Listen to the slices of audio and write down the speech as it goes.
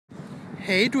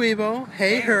Hey Dweebo,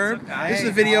 hey Herb. Hey, this is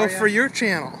a video for your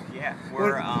channel. Yeah,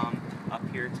 we're up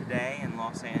here today in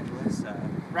Los Angeles.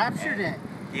 Rapture Day.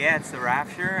 Yeah, it's the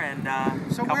Rapture, and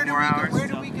so a couple where do more we hours. go? Where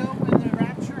do we go when the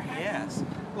Rapture happens? Yes.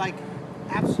 Like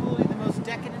absolutely the most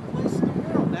decadent place in the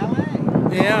world,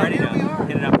 LA. Yeah. Ready Here to we are.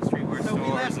 hit it up the street where So we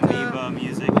stores, left, Amoeba,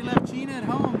 music. We left Gina at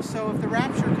home, so if the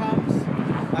Rapture comes,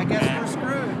 I guess we're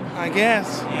screwed. I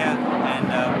guess. Yeah, and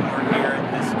we're here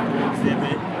at this cool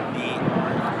exhibit, the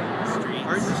Streets.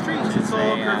 Art in the Streets. It's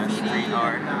all graffiti street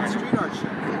art. and street art show.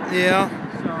 Yeah.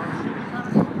 So it should be kind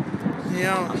of cool.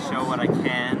 Yeah. I'll show what I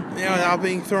can. Yeah, without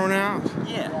being thrown out.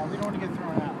 Yeah. Yeah, we don't want to get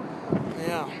thrown out.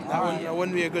 Yeah, that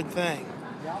wouldn't be a good thing.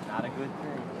 Not a good thing.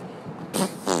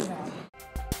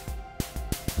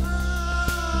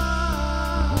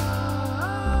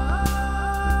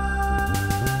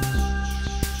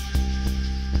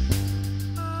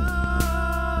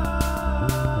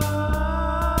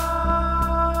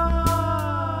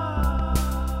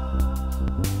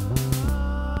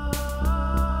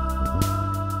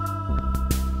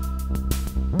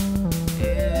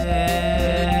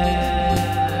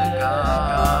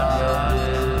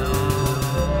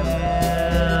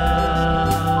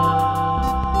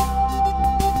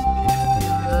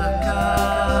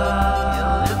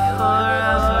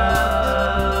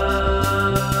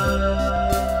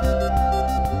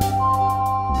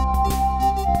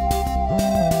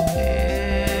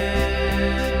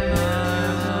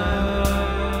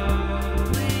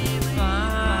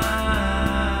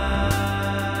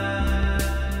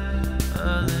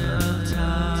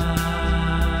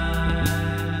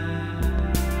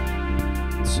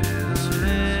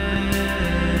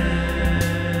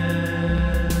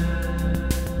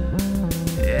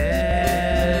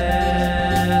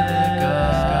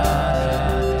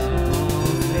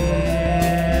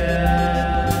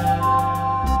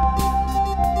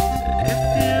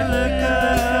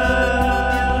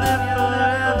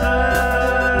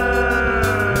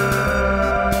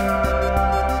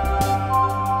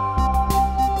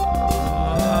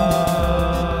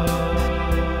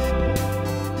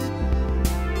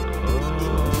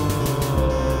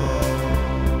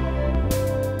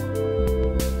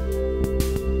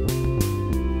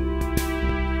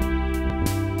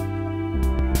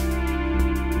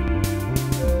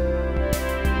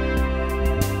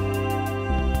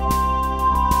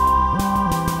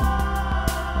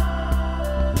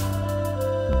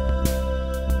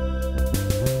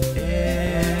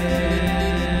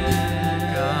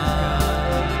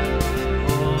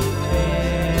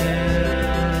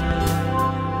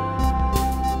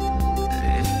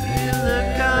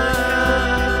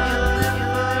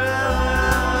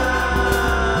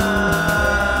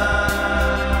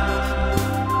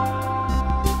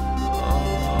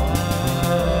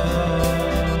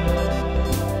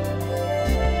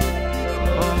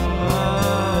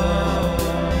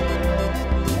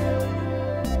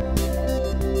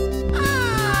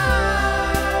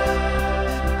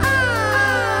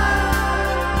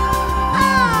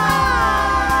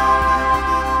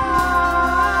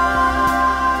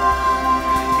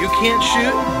 Can't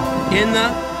shoot in the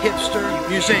hipster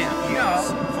museum.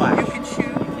 No, you can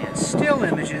shoot still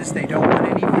images. They don't want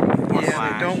any video.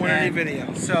 Yeah, they don't want any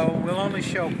video. So we'll only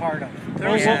show part of it.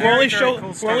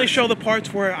 We'll only show the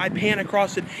parts where I pan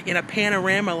across it in a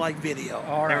panorama-like video.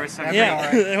 All right. There was some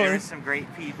there were some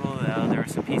great people though. There were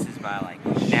some pieces by like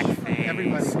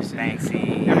Neckface,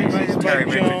 Banksy, Terry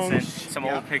Richardson. Some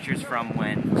old pictures from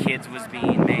when Kids was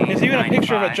being made. There's even a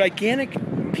picture of a gigantic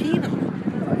peanut.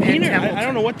 I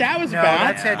don't know what that was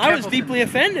about. I was deeply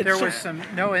offended. There was some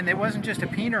and it wasn't just a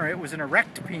peener; it was an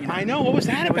erect peener. I know. What was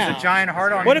that about? It was a giant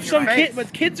heart on. What if some kid?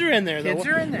 But kids are in there. Kids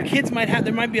are in there. Kids might have.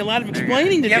 There might be a lot of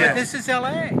explaining to do. Yeah, but this is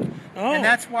LA, and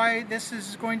that's why this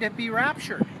is going to be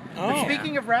raptured. But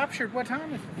speaking of raptured, what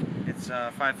time is it? It's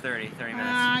 5:30, 30 minutes.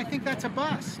 I think that's a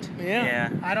bust. Yeah.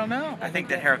 I don't know. I think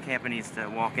that Harold Campa needs to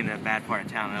walk into a bad part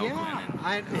of town in Oakland.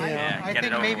 I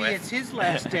think maybe it's his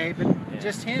last day, but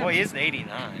just him. Well, he is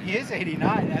 89. He is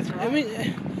 89, that's right. I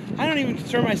mean, I don't even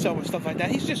concern myself with stuff like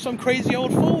that. He's just some crazy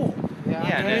old fool.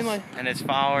 Yeah, and his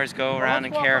followers go around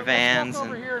in caravans. Let's walk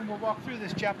over here and we'll walk through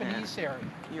this Japanese area.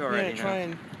 You already try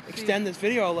and extend this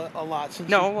video a lot. Since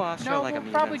we'll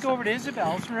probably go over to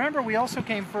Isabel's. Remember, we also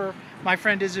came for my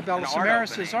friend Isabella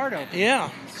Samaras' art opening.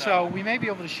 Yeah. So we may be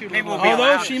able to shoot a little.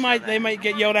 Although they might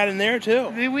get yelled at in there too.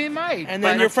 We might. And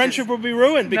then your friendship will be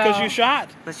ruined because you shot.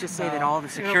 Let's just say that all the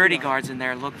security guards in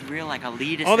there looked real like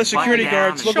elitist. All the security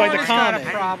guards look like the Shawn has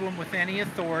got a problem with any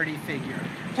authority figure.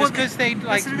 Just because they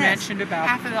mentioned about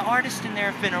half of the artists in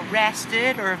there have been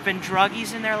arrested or have been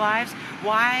druggies in their lives.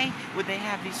 Why would they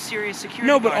have these serious security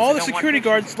guards? No, but all the security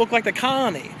guards looked like the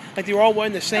colony. Like they were all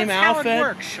wearing the same outfit. That's how it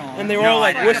works, Shawn. And they were all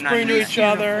like whispering to each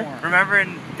other. Remember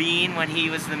in Bean when he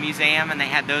was in the museum and they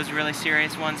had those really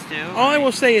serious ones too? All I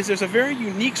will say is there's a very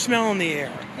unique smell in the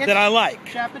air that I like.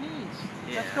 Japanese.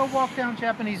 Yeah. Let's go walk down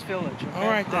Japanese Village. Okay? All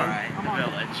right then. All right, the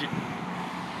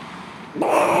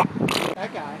village.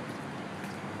 That guy.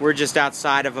 We're just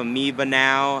outside of Amoeba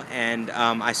now, and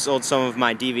I sold some of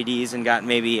my DVDs and got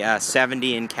maybe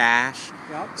 70 in cash.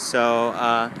 Yep. So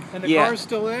and the car's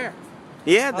still there.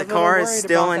 Yeah, the car is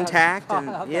still intact,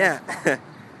 and yeah.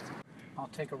 I'll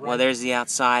take a ride. Well, there's the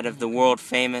outside of the world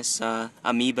famous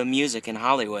Amoeba Music in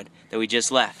Hollywood that we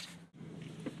just left.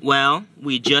 Well,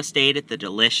 we just ate at the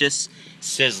delicious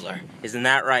Sizzler. Isn't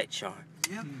that right, Shawn?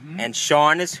 Yep. And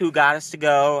Shawn is who got us to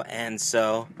go, and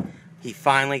so he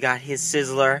finally got his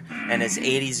Sizzler and his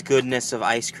 80s goodness of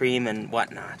ice cream and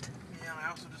whatnot. Yeah, I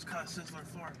also just got a Sizzler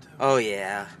for it, too. Oh,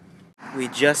 yeah. We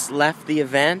just left the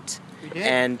event, we did.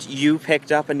 And you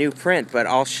picked up a new print, but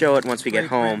I'll show it once we get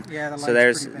home. Yeah,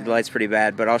 the light's pretty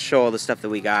bad, but I'll show all the stuff that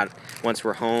we got once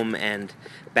we're home and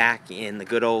back in the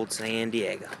good old San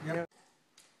Diego. Yep.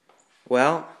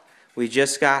 Well, we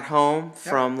just got home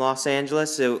from Los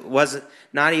Angeles. It wasn't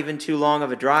not even too long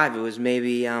of a drive. It was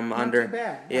maybe under. Not too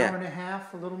bad. Yeah. Hour and a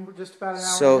half, just about an hour.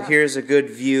 So and a half. here's a good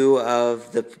view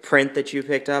of the print that you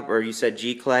picked up, or you said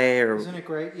G Clay, or isn't it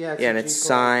great? Yeah. And it's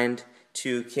signed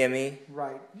to Kimmy.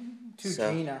 Right. To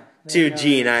Gina. To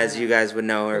Gina, as you guys would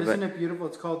know her. But isn't it beautiful?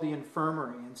 It's called the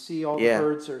infirmary, and see all the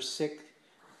birds are sick.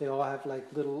 They all have like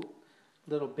little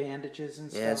bandages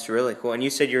and stuff. Yeah, it's really cool. And you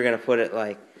said you were gonna put it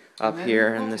like up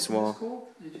here in this wall. Cool.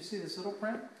 Did you see this little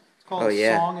print? It's called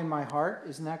 "Song in My Heart."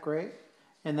 Isn't that great?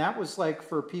 And that was like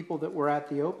for people that were at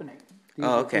the opening.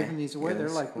 These giving these away. They're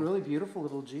like really beautiful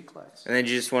little G clays. And then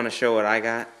you just want to show what I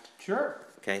got? Sure.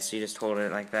 Okay, so you just hold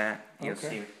it like that. You'll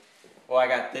see. Well, I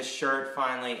got this shirt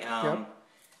finally.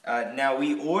 Now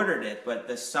we ordered it, but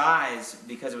the size,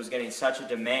 because it was getting such a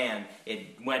demand,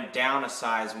 it went down a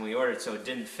size when we ordered it, so it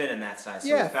didn't fit in that size.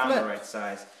 So we found the right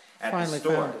size at the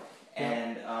store.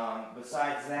 And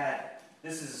besides that,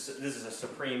 this is a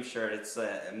Supreme shirt. It's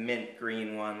a mint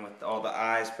green one with all the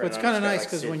eyes printed on it. It's kind of nice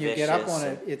because when you get up on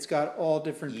it, it's got all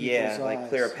different people's eyes. Yeah, like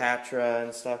Cleopatra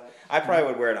and stuff. I probably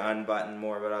would wear it unbuttoned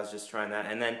more, but I was just trying that.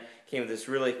 And then came with this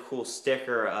really cool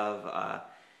sticker of,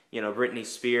 Britney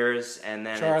Spears, and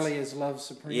then Charlie is Love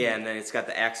Supreme. Yeah, and then it's got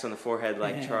the X on the forehead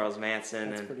like Charles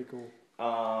Manson. That's pretty cool.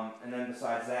 And then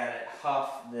besides that, at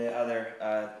Huff, the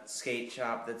other skate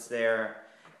shop that's there,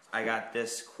 I got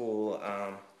this cool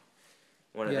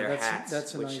one of their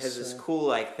hats, which has this cool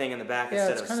like thing in the back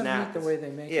instead of snap. Yeah, it's kind of neat the way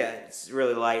they make it. Yeah, it's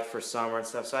really light for summer and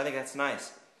stuff, so I think that's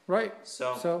nice. Right.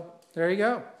 So there you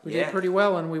go. We did pretty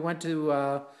well, and we went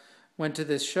to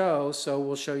this show, so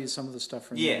we'll show you some of the stuff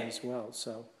from there as well.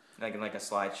 So like a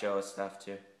slideshow of stuff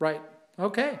too. Right.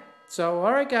 Okay. So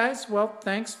all right, guys. Well,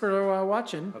 thanks for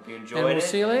watching. Hope you enjoyed it. And we'll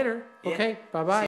see you later. Okay. Bye bye.